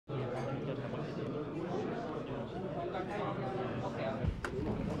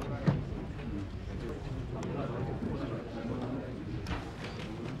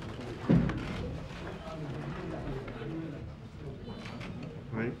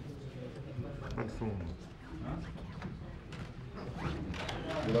Oui. Pas de son.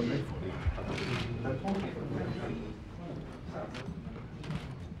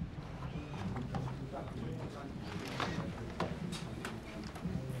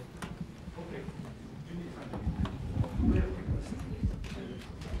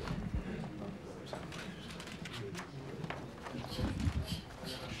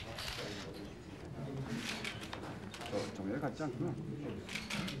 정렬 같지 않구나.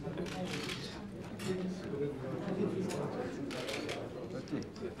 맞지?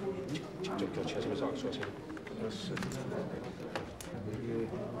 직접 교체해서 악수하세요. 그렇지.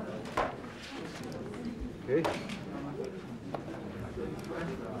 오케이.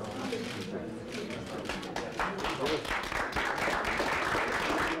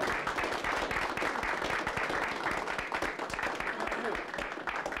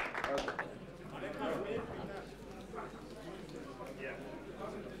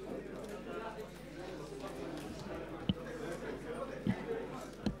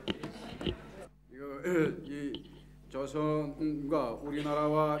 이 조선과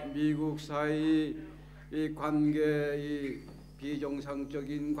우리나라와 미국 사이 이 관계, 이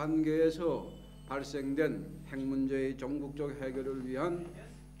비정상적인 관계에서 발생된 핵 문제의 종국적 해결을 위한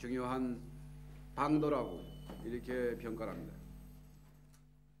중요한 방도라고 이렇게 평가합니다.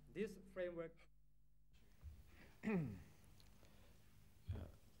 This framework.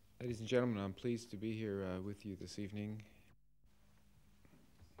 Ladies and gentlemen, I'm pleased to be here with you this evening.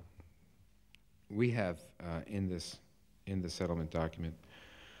 We have in the settlement document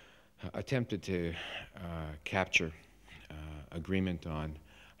attempted to capture agreement on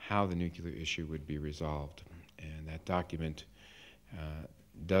how the nuclear issue would be resolved, and that document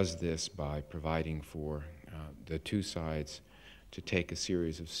does this by providing for the two sides to take a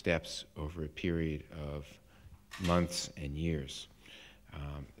series of steps over a period of months and years.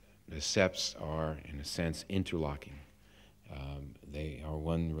 The steps are, in a sense, interlocking. They are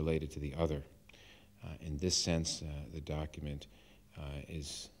one related to the other. In this sense, the document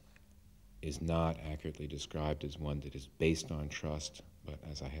is not accurately described as one that is based on trust, but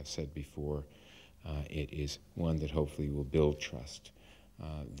as I have said before, it is one that hopefully will build trust.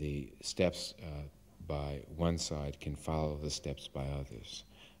 The steps by one side can follow the steps by others.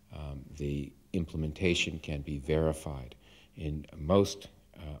 The implementation can be verified. In most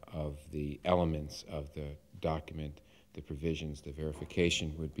of the elements of the document, the provisions, the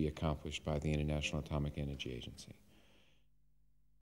verification would be accomplished by the International Atomic Energy Agency.